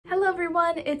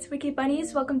everyone, it's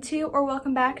wickedbunniez. Welcome to or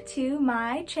welcome back to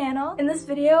my channel. In this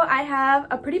video, I have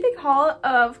a pretty big haul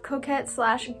of coquette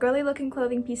slash girly looking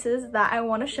clothing pieces that I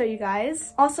want to show you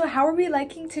guys. Also, how are we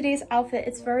liking today's outfit?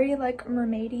 It's very like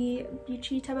mermaidy,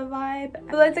 beachy type of vibe.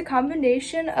 I like the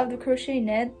combination of the crochet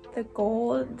knit, the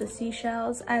gold, the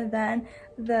seashells, and then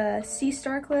the sea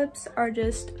star clips are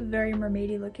just very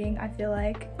mermaidy looking, I feel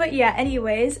like. But yeah,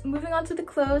 anyways, moving on to the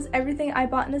clothes, everything I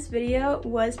bought in this video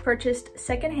was purchased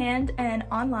secondhand and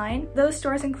online. Those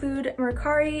stores include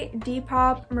Mercari,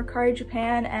 Depop, Mercari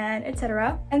Japan, and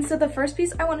etc. And so the first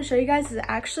piece I want to show you guys is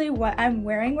actually what I'm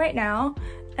wearing right now,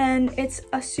 and it's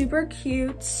a super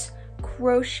cute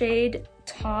crocheted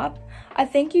top. I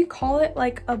think you call it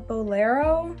like a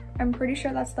bolero. I'm pretty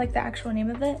sure that's like the actual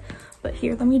name of it. But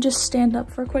here, let me just stand up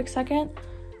for a quick second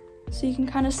so you can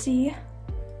kind of see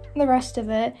the rest of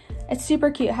it. It's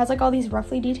super cute. It has like all these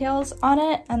ruffly details on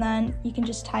it, and then you can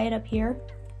just tie it up here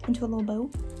into a little bow.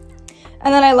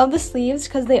 And then I love the sleeves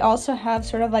because they also have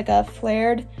sort of like a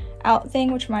flared out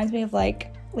thing, which reminds me of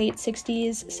like late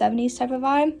 60s, 70s type of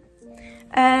vibe.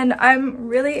 And I'm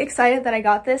really excited that I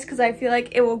got this because I feel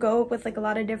like it will go with like a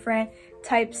lot of different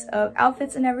types of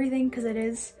outfits and everything because it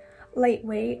is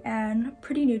lightweight and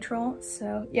pretty neutral.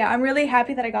 So yeah, I'm really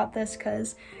happy that I got this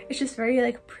because it's just very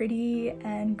like pretty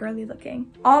and girly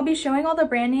looking. I'll be showing all the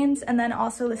brand names and then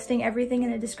also listing everything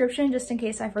in the description just in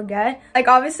case I forget. Like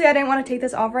obviously I didn't want to take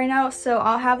this off right now, so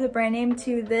I'll have the brand name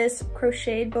to this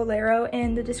crocheted bolero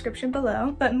in the description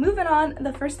below. But moving on,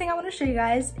 the first thing I want to show you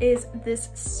guys is this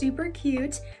super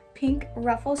cute pink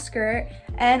ruffle skirt,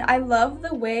 and I love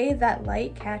the way that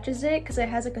light catches it because it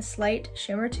has like a slight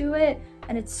shimmer to it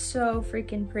and it's so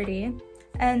freaking pretty.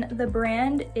 And the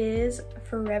brand is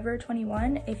Forever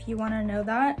 21 if you want to know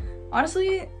that.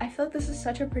 Honestly, I feel like this is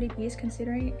such a pretty piece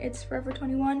considering it's Forever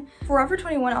 21. Forever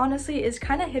 21 honestly is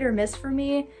kind of hit or miss for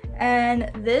me,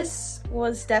 and this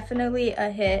was definitely a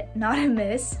hit, not a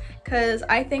miss, because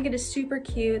I think it is super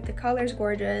cute, the color's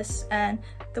gorgeous, and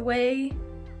the way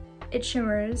it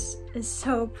shimmers is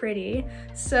so pretty.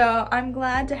 So I'm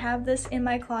glad to have this in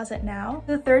my closet now.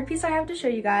 The third piece I have to show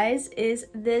you guys is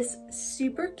this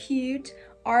super cute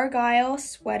argyle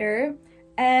sweater,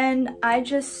 and I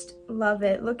just love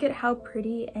it. Look at how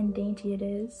pretty and dainty it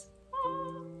is.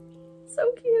 Oh,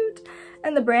 so cute.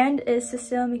 And the brand is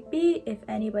Cecile McBee if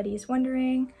anybody's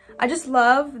wondering. I just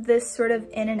love this sort of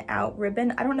in and out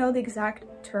ribbon. I don't know the exact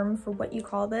term for what you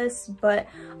call this, but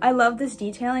I love this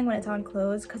detailing when it's on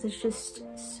clothes because it's just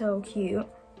so cute.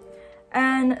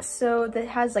 And so it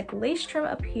has like lace trim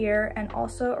up here and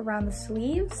also around the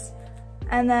sleeves,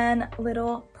 and then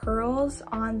little pearls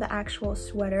on the actual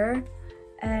sweater,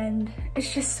 and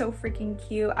it's just so freaking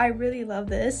cute. I really love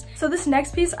this. So this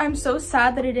next piece, I'm so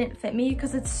sad that it didn't fit me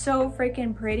because it's so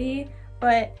freaking pretty,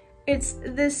 but it's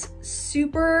this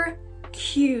super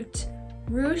cute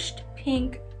ruched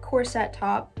pink corset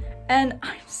top, and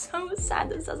I'm so sad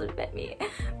this doesn't fit me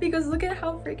because look at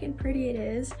how freaking pretty it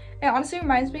is. It honestly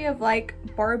reminds me of like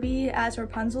Barbie as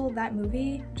Rapunzel, that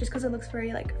movie, just because it looks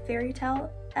very like fairy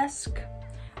tale-esque.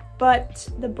 But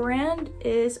the brand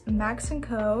is Max &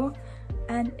 Co,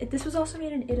 and this was also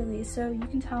made in Italy, so you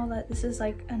can tell that this is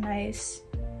like a nice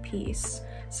piece.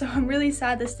 So I'm really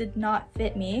sad this did not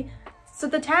fit me. So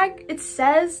the tag, it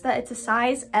says that it's a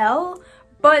size L,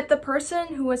 but the person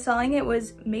who was selling it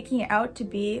was making it out to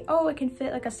be, oh, it can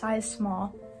fit like a size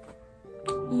small.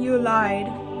 You lied.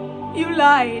 You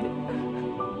lied.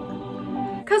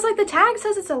 Because like the tag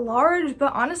says it's a large,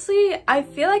 but honestly, I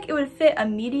feel like it would fit a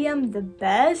medium the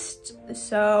best.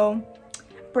 So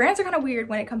brands are kind of weird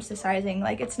when it comes to sizing.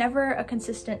 Like it's never a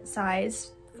consistent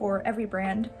size for every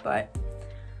brand, but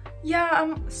yeah,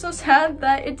 I'm so sad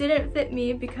that it didn't fit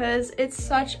me because it's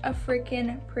such a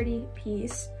freaking pretty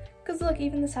piece. Because look,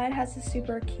 even the side has this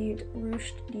super cute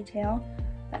ruched detail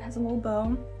that has a little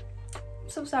bow. I'm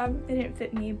so sad it didn't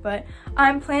fit me, but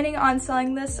I'm planning on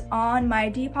selling this on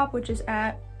my Depop, which is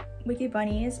at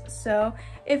wickedbunniez. So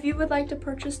if you would like to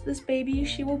purchase this baby,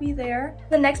 she will be there.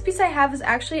 The next piece I have is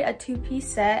actually a two-piece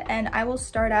set, and I will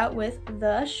start out with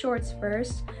the shorts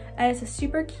first. And it's a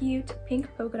super cute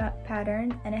pink polka dot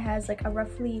pattern, and it has like a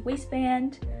ruffly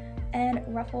waistband and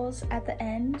ruffles at the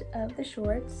end of the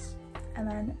shorts. And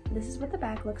then this is what the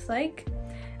back looks like.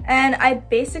 And I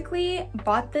basically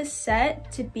bought this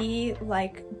set to be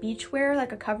like beachwear,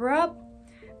 like a cover-up,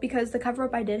 because the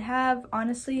cover-up I did have,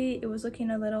 honestly, it was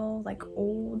looking a little like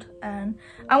old, and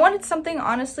I wanted something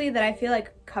honestly that I feel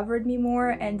like covered me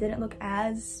more and didn't look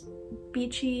as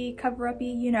beachy cover-up-y,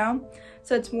 you know?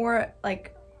 So it's more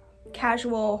like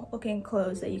casual looking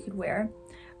clothes that you could wear.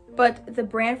 But the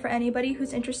brand for anybody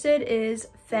who's interested is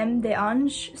Femme de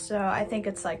Ange, so I think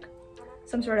it's like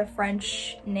some sort of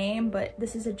French name, but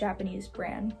this is a Japanese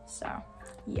brand, so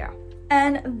yeah.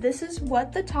 And this is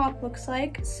what the top looks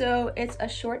like. So it's a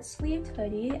short sleeved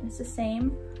hoodie and it's the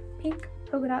same pink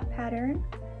polka dot pattern.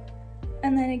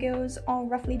 And then it goes all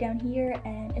roughly down here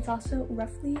and it's also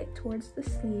roughly towards the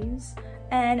sleeves.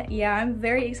 And yeah, I'm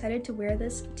very excited to wear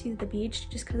this to the beach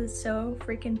just because it's so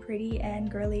freaking pretty and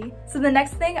girly. So the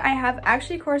next thing I have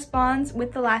actually corresponds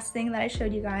with the last thing that I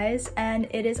showed you guys, and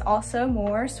it is also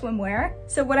more swimwear.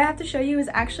 So what I have to show you is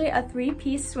actually a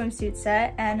 3-piece swimsuit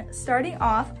set, and starting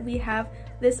off we have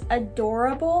this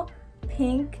adorable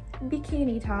pink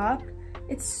bikini top.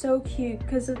 It's so cute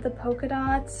because of the polka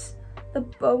dots, the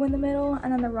bow in the middle,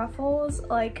 and then the ruffles.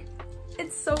 Like,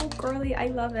 it's so girly, I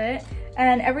love it.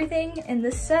 And everything in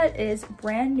this set is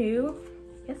brand new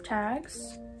with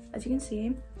tags, as you can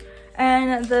see.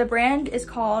 And the brand is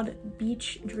called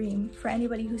Beach Dream, for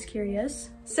anybody who's curious.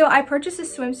 So I purchased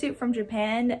this swimsuit from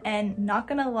Japan, and not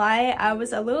gonna lie, I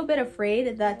was a little bit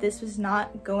afraid that this was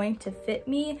not going to fit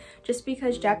me, just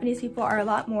because Japanese people are a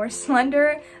lot more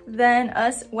slender than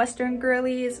us Western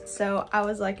girlies. So I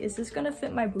was like, is this gonna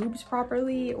fit my boobs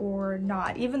properly or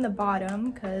not? Even the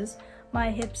bottom, because my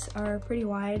hips are pretty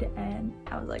wide, and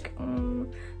I was like,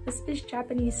 this is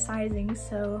Japanese sizing,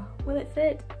 so will it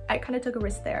fit? I kind of took a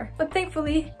risk there, but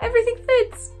thankfully everything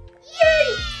fits.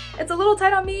 Yay! It's a little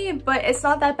tight on me, but it's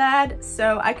not that bad,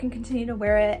 so I can continue to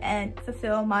wear it and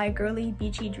fulfill my girly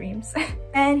beachy dreams.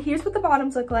 And here's what the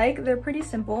bottoms look like. They're pretty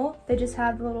simple. They just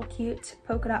have the little cute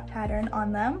polka dot pattern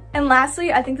on them. And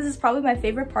lastly, I think this is probably my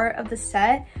favorite part of the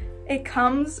set. It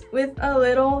comes with a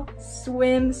little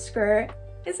swim skirt.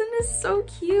 Isn't this so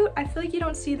cute? I feel like you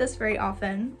don't see this very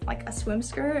often, like a swim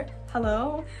skirt.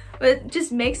 Hello? But it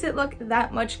just makes it look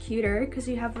that much cuter because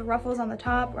you have the ruffles on the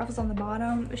top, ruffles on the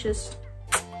bottom. It's just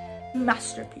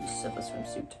masterpiece of a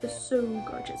swimsuit. It's so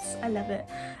gorgeous. I love it.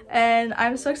 And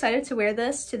I'm so excited to wear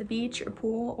this to the beach or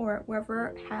pool or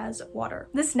wherever has water.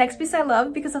 This next piece I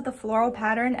love because of the floral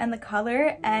pattern and the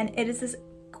color, and it is this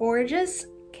gorgeous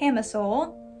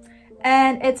camisole,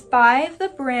 and it's by the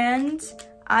brand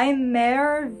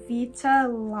Mer Vita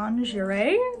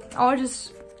Lingerie. I'll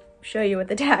just show you what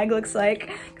the tag looks like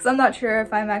because I'm not sure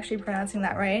if I'm actually pronouncing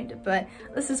that right, but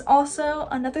this is also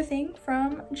another thing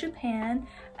from Japan,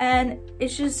 and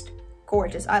it's just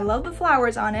gorgeous. I love the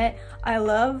flowers on it. I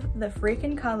love the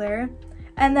freaking color.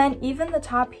 And then even the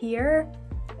top here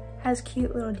has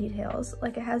cute little details.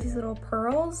 Like, it has these little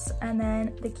pearls and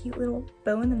then the cute little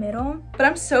bow in the middle. But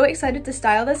I'm so excited to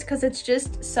style this because it's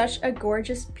just such a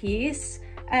gorgeous piece.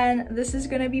 And this is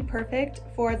gonna be perfect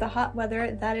for the hot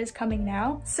weather that is coming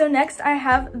now. So next I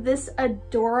have this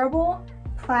adorable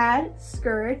plaid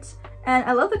skirt, and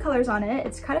I love the colors on it.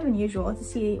 It's kind of unusual to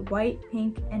see a white,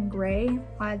 pink, and gray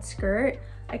plaid skirt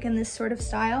like in this sort of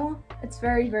style. It's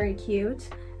very, very cute.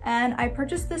 And I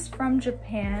purchased this from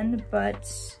Japan, but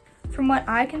from what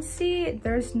I can see,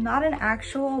 there's not an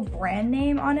actual brand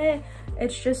name on it.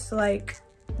 It's just like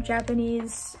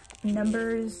Japanese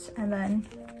numbers and then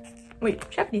wait,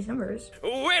 Japanese numbers?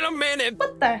 Wait a minute!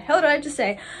 What the hell did I just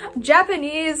say?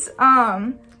 Japanese,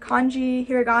 kanji,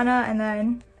 hiragana, and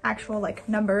then actual, like,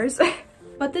 numbers.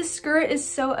 But this skirt is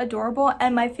so adorable,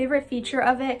 and my favorite feature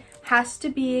of it has to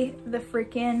be the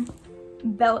freaking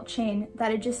belt chain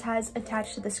that it just has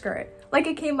attached to the skirt. Like,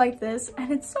 it came like this,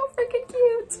 and it's so freaking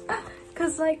cute!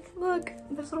 Cause, like, look,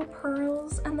 there's little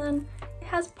pearls, and then it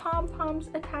has pom-poms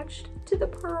attached to the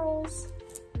pearls.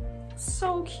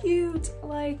 So cute.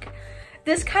 Like,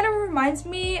 this kind of reminds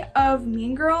me of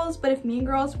Mean Girls, but if Mean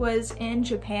Girls was in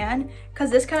Japan, because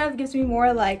this kind of gives me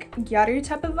more like gyaru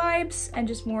type of vibes and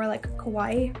just more like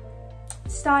kawaii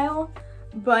style.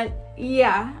 But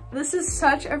yeah, this is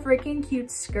such a freaking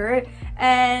cute skirt,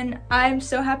 and I'm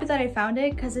so happy that I found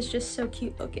it because it's just so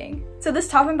cute looking. So this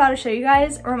top I'm about to show you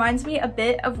guys reminds me a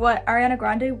bit of what Ariana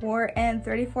Grande wore in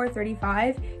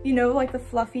 3435. You know, like the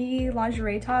fluffy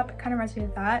lingerie top, it kind of reminds me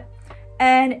of that.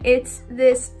 And it's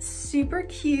this super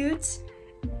cute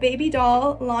baby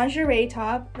doll lingerie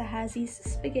top that has these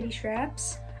spaghetti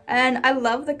straps. And I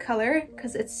love the color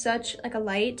because it's such like a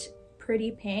light,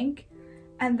 pretty pink.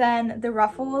 And then the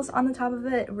ruffles on the top of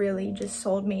it really just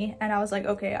sold me. And I was like,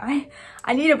 okay,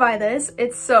 I need to buy this.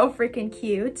 It's so freaking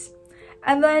cute.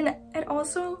 And then it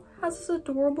also has this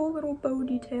adorable little bow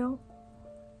detail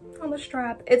on the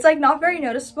strap. It's like not very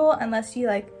noticeable unless you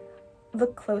like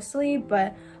look closely,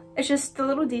 but it's just the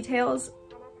little details.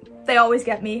 They always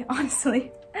get me,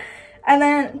 honestly. And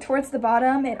then towards the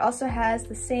bottom, it also has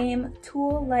the same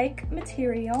tulle-like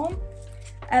material.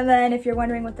 And then if you're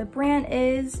wondering what the brand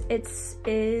is, it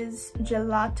is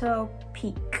Gelato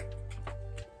Peak.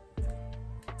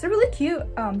 It's a really cute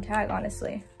tag,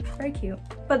 honestly. very cute.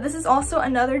 But this is also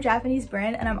another Japanese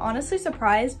brand, and I'm honestly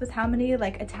surprised with how many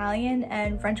like Italian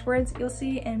and French words you'll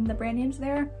see in the brand names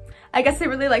there. I guess they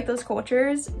really like those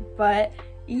cultures, but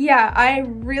yeah, I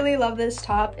really love this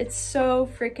top. It's so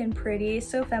freaking pretty,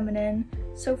 so feminine,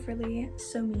 so frilly,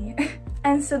 so me.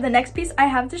 And so the next piece I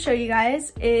have to show you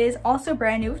guys is also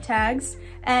brand new with tags,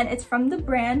 and it's from the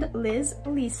brand Liz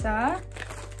Lisa,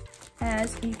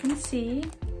 as you can see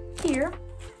here.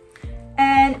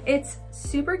 And it's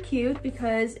super cute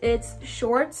because it's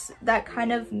shorts that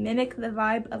kind of mimic the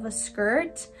vibe of a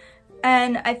skirt.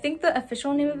 And I think the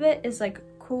official name of it is like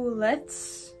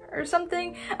coulettes or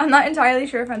something. I'm not entirely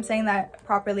sure if I'm saying that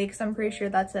properly because I'm pretty sure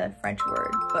that's a French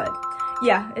word, but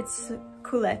yeah, it's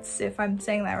coulettes if I'm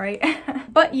saying that right.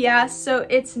 But yeah, so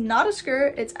it's not a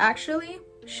skirt, it's actually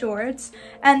shorts,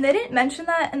 and they didn't mention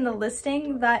that in the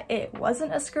listing that it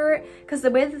wasn't a skirt because the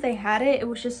way that they had it, it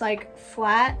was just like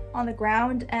flat on the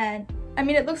ground, and I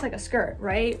mean it looks like a skirt,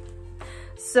 right?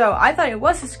 So I thought it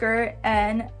was a skirt,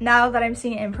 and now that I'm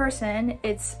seeing it in person,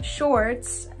 it's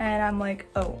shorts, and I'm like,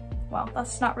 oh well,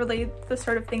 that's not really the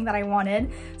sort of thing that I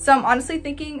wanted. So I'm honestly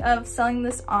thinking of selling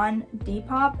this on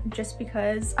Depop just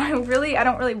because I don't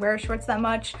really wear shorts that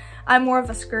much. I'm more of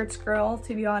a skirts girl,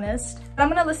 to be honest. But I'm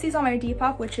gonna list these on my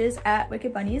Depop, which is at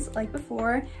wickedbunniez like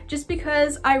before, just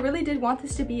because I really did want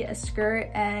this to be a skirt,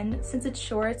 and since it's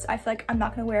shorts, I feel like I'm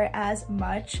not gonna wear it as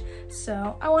much.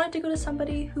 So I wanted to go to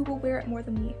somebody who will wear it more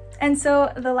than me. And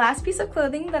so the last piece of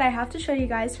clothing that I have to show you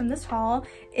guys from this haul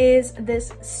is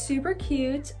this super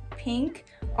cute pink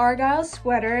argyle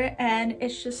sweater, and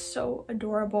it's just so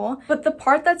adorable. But the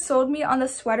part that sold me on the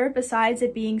sweater, besides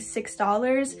it being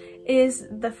 $6, is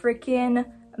the freaking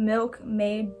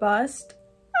milkmaid bust.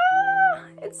 Ah,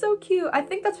 it's so cute. I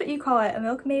think that's what you call it, a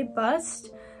milkmaid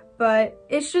bust, but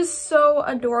it's just so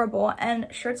adorable, and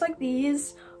shirts like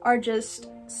these are just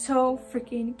so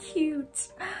freaking cute.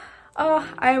 Oh,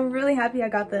 I'm really happy I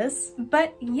got this.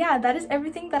 But yeah, that is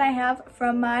everything that I have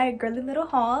from my girly little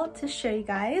haul to show you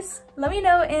guys. Let me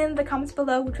know in the comments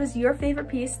below which was your favorite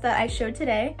piece that I showed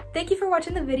today. Thank you for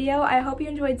watching the video. I hope you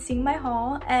enjoyed seeing my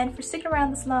haul, and for sticking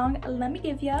around this long, let me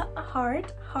give you a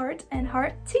heart, and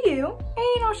heart to you.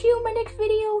 And I'll see you in my next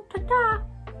video. Ta-ta!